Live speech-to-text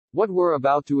What we're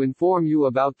about to inform you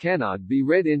about cannot be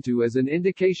read into as an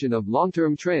indication of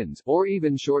long-term trends, or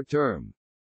even short-term.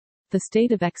 The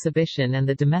state of exhibition and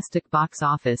the domestic box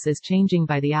office is changing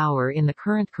by the hour in the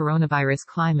current coronavirus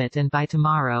climate, and by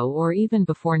tomorrow or even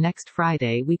before next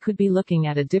Friday we could be looking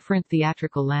at a different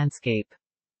theatrical landscape.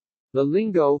 The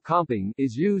lingo comping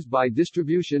is used by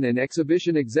distribution and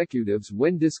exhibition executives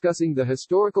when discussing the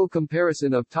historical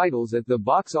comparison of titles at the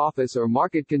box office or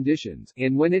market conditions,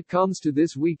 and when it comes to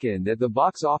this weekend at the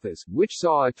box office, which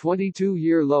saw a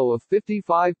 22-year low of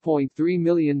 $55.3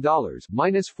 million,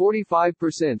 minus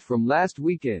 45% from last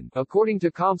weekend. According to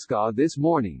CompSCA this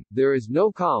morning, there is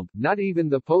no comp, not even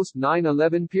the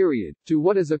post-9/11 period, to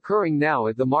what is occurring now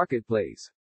at the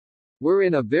marketplace. We're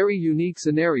in a very unique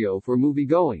scenario for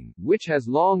moviegoing, which has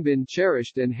long been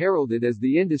cherished and heralded as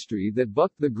the industry that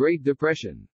bucked the Great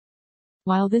Depression.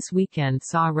 While this weekend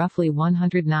saw roughly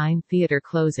 109 theater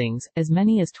closings, as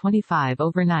many as 25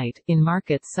 overnight, in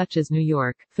markets such as New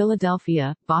York,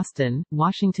 Philadelphia, Boston,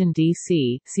 Washington,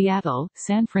 D.C., Seattle,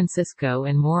 San Francisco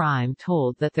and more, I'm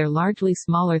told that they're largely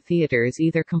smaller theaters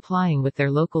either complying with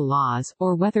their local laws,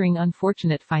 or weathering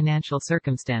unfortunate financial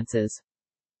circumstances.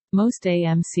 Most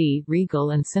AMC,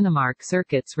 Regal and Cinemark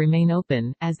circuits remain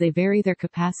open, as they vary their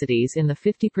capacities in the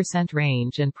 50%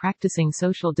 range and practicing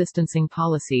social distancing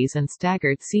policies and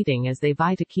staggered seating as they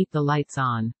vie to keep the lights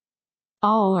on.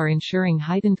 All are ensuring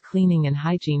heightened cleaning and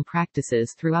hygiene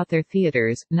practices throughout their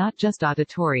theaters, not just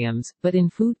auditoriums, but in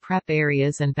food prep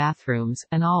areas and bathrooms,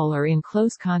 and all are in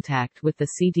close contact with the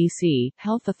CDC,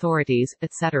 health authorities,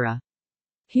 etc.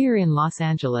 Here in Los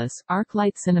Angeles,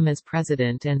 ArcLight Cinema's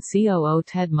president and COO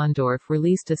Ted Mundorf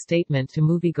released a statement to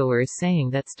moviegoers saying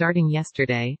that starting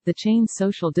yesterday, the chain's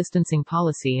social distancing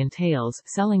policy entails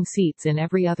selling seats in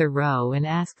every other row and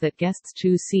ask that guests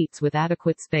choose seats with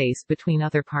adequate space between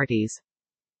other parties.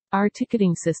 Our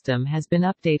ticketing system has been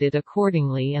updated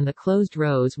accordingly and the closed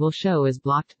rows will show as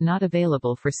blocked, not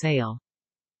available for sale.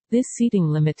 This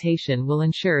seating limitation will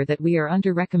ensure that we are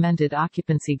under recommended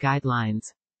occupancy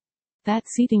guidelines. That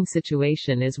seating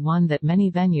situation is one that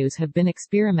many venues have been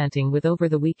experimenting with over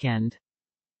the weekend.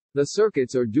 The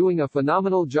circuits are doing a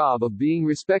phenomenal job of being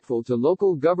respectful to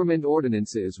local government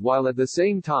ordinances while at the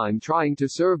same time trying to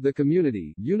serve the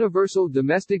community, Universal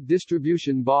Domestic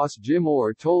Distribution boss Jim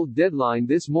Orr told Deadline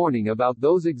this morning about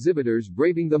those exhibitors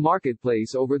braving the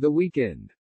marketplace over the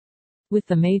weekend. With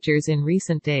the majors in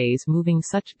recent days moving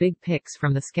such big picks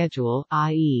from the schedule,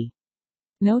 i.e.,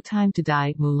 No Time to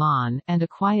Die, Mulan, and A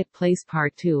Quiet Place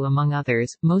Part 2 among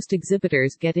others, most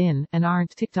exhibitors get in, and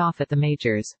aren't ticked off at the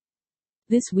majors.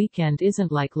 This weekend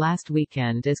isn't like last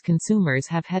weekend as consumers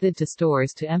have headed to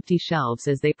stores to empty shelves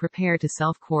as they prepare to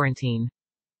self-quarantine.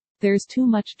 There's too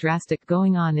much drastic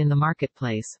going on in the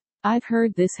marketplace. I've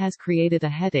heard this has created a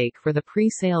headache for the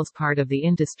pre-sales part of the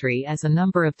industry as a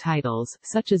number of titles,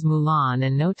 such as Mulan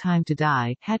and No Time to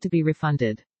Die, had to be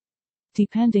refunded.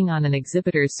 Depending on an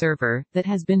exhibitor's server, that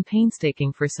has been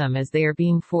painstaking for some as they are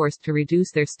being forced to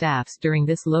reduce their staffs during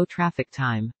this low traffic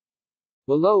time.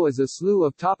 Below is a slew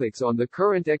of topics on the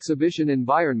current exhibition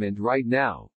environment right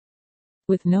now.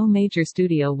 With no major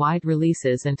studio-wide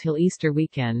releases until Easter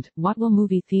weekend, what will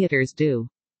movie theaters do?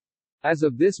 As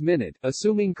of this minute,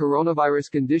 assuming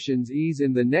coronavirus conditions ease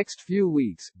in the next few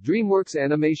weeks, DreamWorks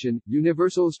Animation,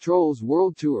 Universal's Trolls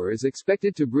World Tour is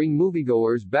expected to bring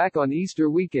moviegoers back on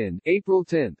Easter weekend, April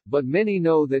 10th, but many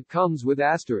know that comes with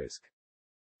asterisk.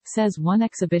 Says one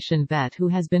exhibition vet who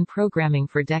has been programming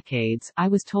for decades, I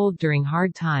was told during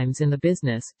hard times in the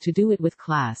business, to do it with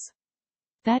class.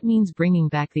 That means bringing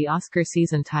back the Oscar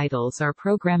season titles or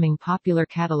programming popular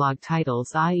catalog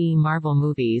titles, i.e. Marvel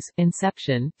movies,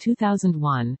 Inception,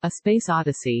 2001, A Space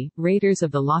Odyssey, Raiders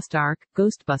of the Lost Ark,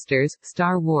 Ghostbusters,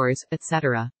 Star Wars,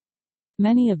 etc.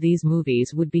 Many of these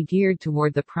movies would be geared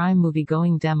toward the prime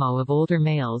movie-going demo of older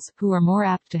males, who are more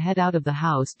apt to head out of the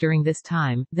house during this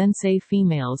time, than say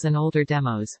females and older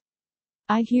demos.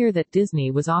 I hear that Disney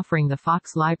was offering the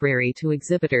Fox library to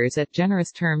exhibitors at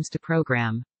generous terms to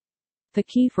program. The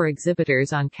key for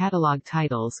exhibitors on catalog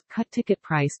titles, cut ticket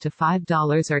price to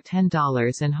 $5 or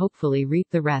 $10 and hopefully reap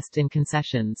the rest in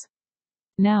concessions.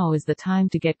 Now is the time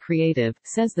to get creative,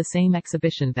 says the same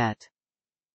exhibition vet.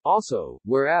 Also,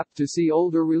 we're apt to see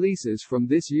older releases from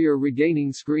this year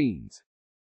regaining screens.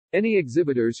 Any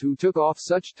exhibitors who took off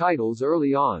such titles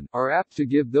early on, are apt to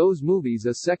give those movies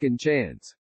a second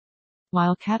chance.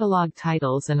 While catalog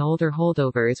titles and older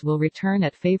holdovers will return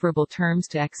at favorable terms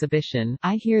to exhibition,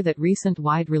 I hear that recent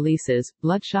wide releases,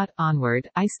 Bloodshot, Onward,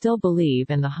 I Still Believe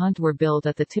and The Hunt were built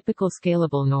at the typical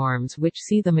scalable norms which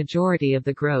see the majority of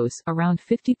the gross, around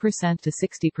 50% to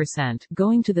 60%,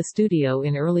 going to the studio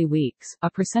in early weeks, a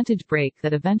percentage break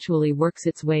that eventually works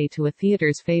its way to a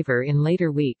theater's favor in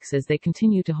later weeks as they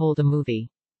continue to hold a movie.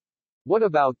 What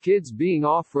about kids being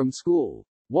off from school?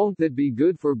 Won't that be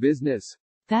good for business?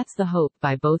 That's the hope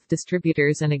by both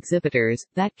distributors and exhibitors,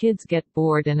 that kids get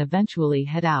bored and eventually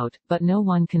head out, but no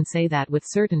one can say that with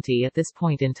certainty at this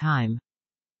point in time.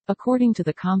 According to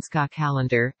the Comsca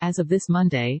calendar, as of this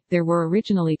Monday, there were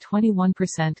originally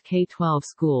 21% K-12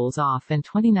 schools off and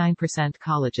 29%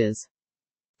 colleges.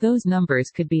 Those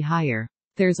numbers could be higher.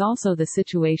 There's also the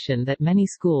situation that many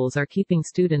schools are keeping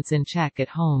students in check at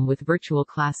home with virtual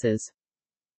classes.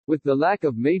 With the lack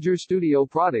of major studio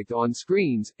product on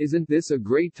screens, isn't this a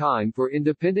great time for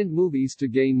independent movies to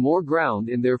gain more ground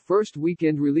in their first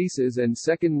weekend releases and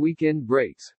second weekend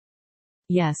breaks?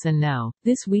 Yes and no.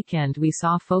 This weekend we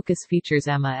saw Focus Features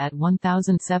Emma at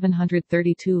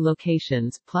 1,732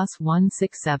 locations, plus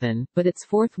 167, but its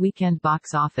fourth weekend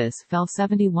box office fell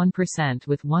 71%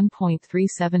 with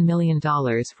 $1.37 million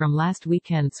from last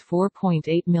weekend's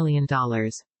 $4.8 million.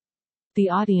 The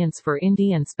audience for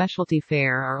indie and specialty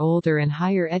fare are older and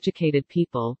higher educated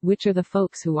people, which are the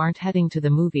folks who aren't heading to the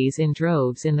movies in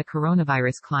droves in the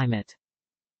coronavirus climate.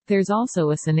 There's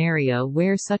also a scenario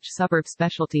where such suburb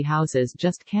specialty houses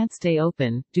just can't stay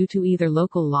open, due to either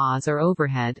local laws or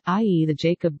overhead, i.e. the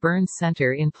Jacob Burns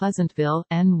Center in Pleasantville,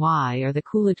 NY or the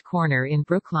Coolidge Corner in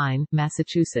Brookline,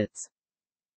 Massachusetts.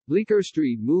 Bleecker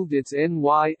Street moved its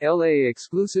NY/LA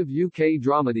exclusive UK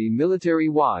dramedy Military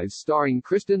Wives starring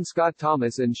Kristen Scott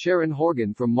Thomas and Sharon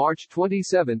Horgan from March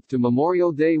 27 to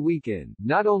Memorial Day weekend,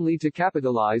 not only to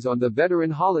capitalize on the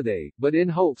veteran holiday, but in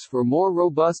hopes for more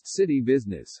robust city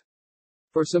business.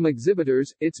 For some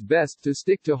exhibitors, it's best to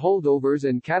stick to holdovers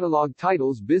and catalog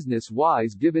titles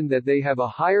business-wise given that they have a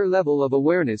higher level of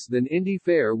awareness than indie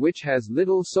fare which has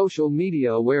little social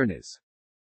media awareness.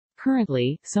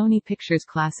 Currently, Sony Pictures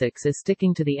Classics is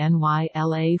sticking to the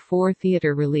NY/LA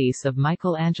 4-theater release of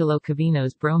Michelangelo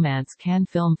Cavino's Bromance Cannes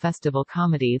Film Festival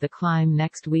comedy The Climb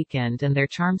next weekend and their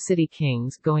Charm City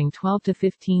Kings going 12 to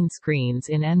 15 screens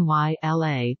in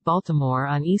NY/LA, Baltimore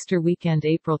on Easter weekend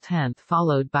April 10,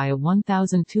 followed by a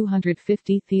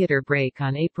 1,250 theater break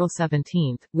on April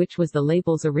 17, which was the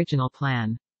label's original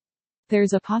plan.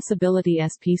 There's a possibility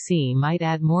SPC might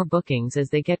add more bookings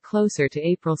as they get closer to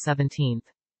April 17.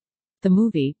 The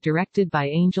movie, directed by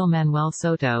Angel Manuel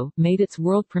Soto, made its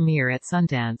world premiere at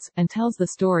Sundance, and tells the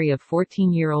story of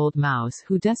 14-year-old Mouse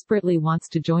who desperately wants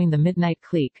to join the Midnight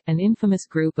Clique, an infamous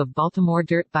group of Baltimore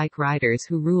dirt bike riders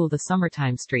who rule the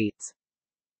summertime streets.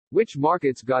 Which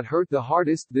markets got hurt the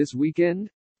hardest this weekend?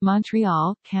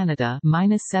 Montreal, Canada,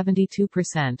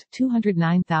 -72%,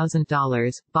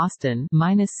 $209,000, Boston,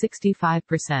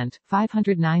 -65%,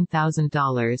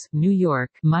 $509,000, New York,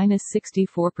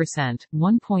 -64%,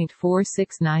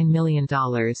 $1.469 million,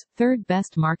 third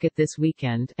best market this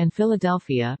weekend, and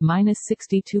Philadelphia,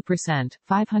 -62%,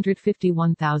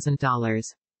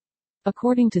 $551,000.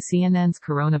 According to CNN's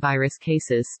coronavirus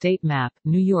cases state map,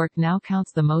 New York now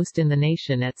counts the most in the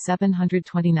nation at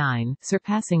 729,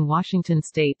 surpassing Washington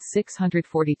State's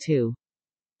 642.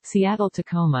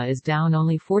 Seattle-Tacoma is down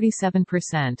only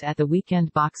 47% at the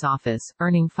weekend box office,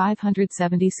 earning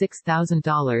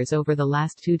 $576,000 over the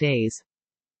last 2 days.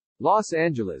 Los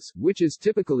Angeles, which is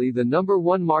typically the number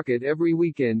one market every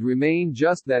weekend, remained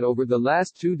just that over the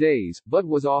last 2 days, but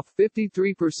was off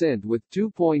 53% with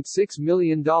 $2.6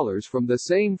 million from the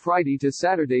same Friday to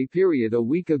Saturday period a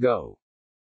week ago.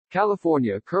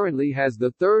 California currently has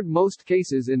the third most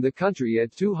cases in the country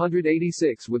at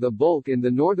 286 with a bulk in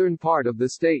the northern part of the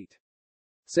state.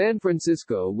 San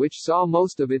Francisco, which saw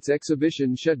most of its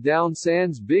exhibition shut down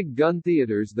sans Big Gun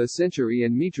Theaters the Century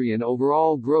and Metreon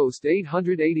overall grossed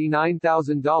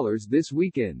 $889,000 this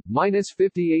weekend,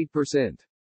 -58%.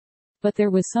 But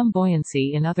there was some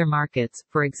buoyancy in other markets.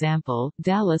 For example,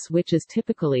 Dallas, which is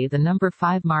typically the number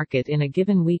 5 market in a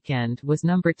given weekend, was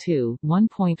number 2,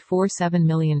 $1.47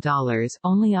 million,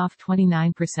 only off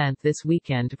 29% this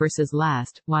weekend versus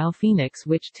last, while Phoenix,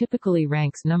 which typically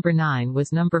ranks number 9,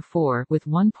 was number 4, with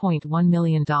 $1.1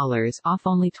 million, off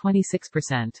only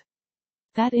 26%.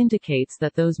 That indicates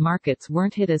that those markets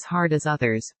weren't hit as hard as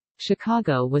others.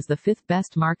 Chicago was the 5th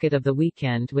best market of the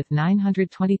weekend with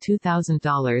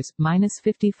 $922,000,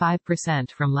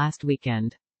 -55% from last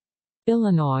weekend.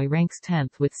 Illinois ranks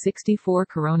 10th with 64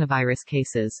 coronavirus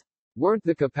cases. Weren't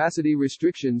the capacity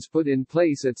restrictions put in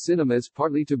place at cinemas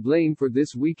partly to blame for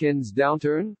this weekend's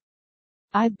downturn?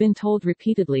 I've been told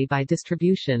repeatedly by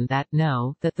distribution that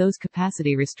those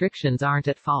capacity restrictions aren't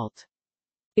at fault.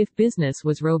 If business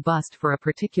was robust for a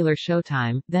particular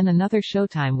showtime, then another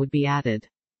showtime would be added.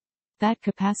 That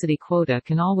capacity quota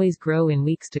can always grow in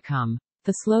weeks to come.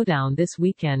 The slowdown this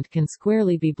weekend can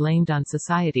squarely be blamed on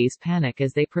society's panic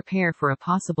as they prepare for a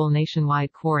possible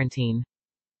nationwide quarantine,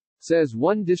 says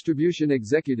one distribution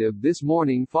executive this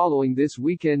morning following this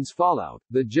weekend's fallout.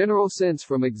 The general sense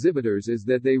from exhibitors is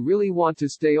that they really want to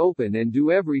stay open and do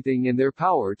everything in their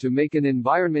power to make an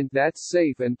environment that's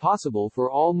safe and possible for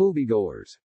all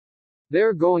moviegoers.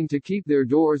 They're going to keep their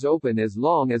doors open as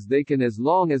long as they can, as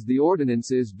long as the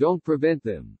ordinances don't prevent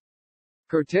them.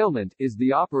 Curtailment is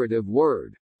the operative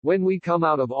word. When we come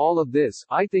out of all of this,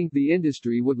 I think the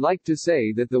industry would like to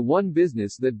say that the one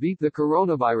business that beat the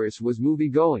coronavirus was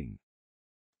moviegoing.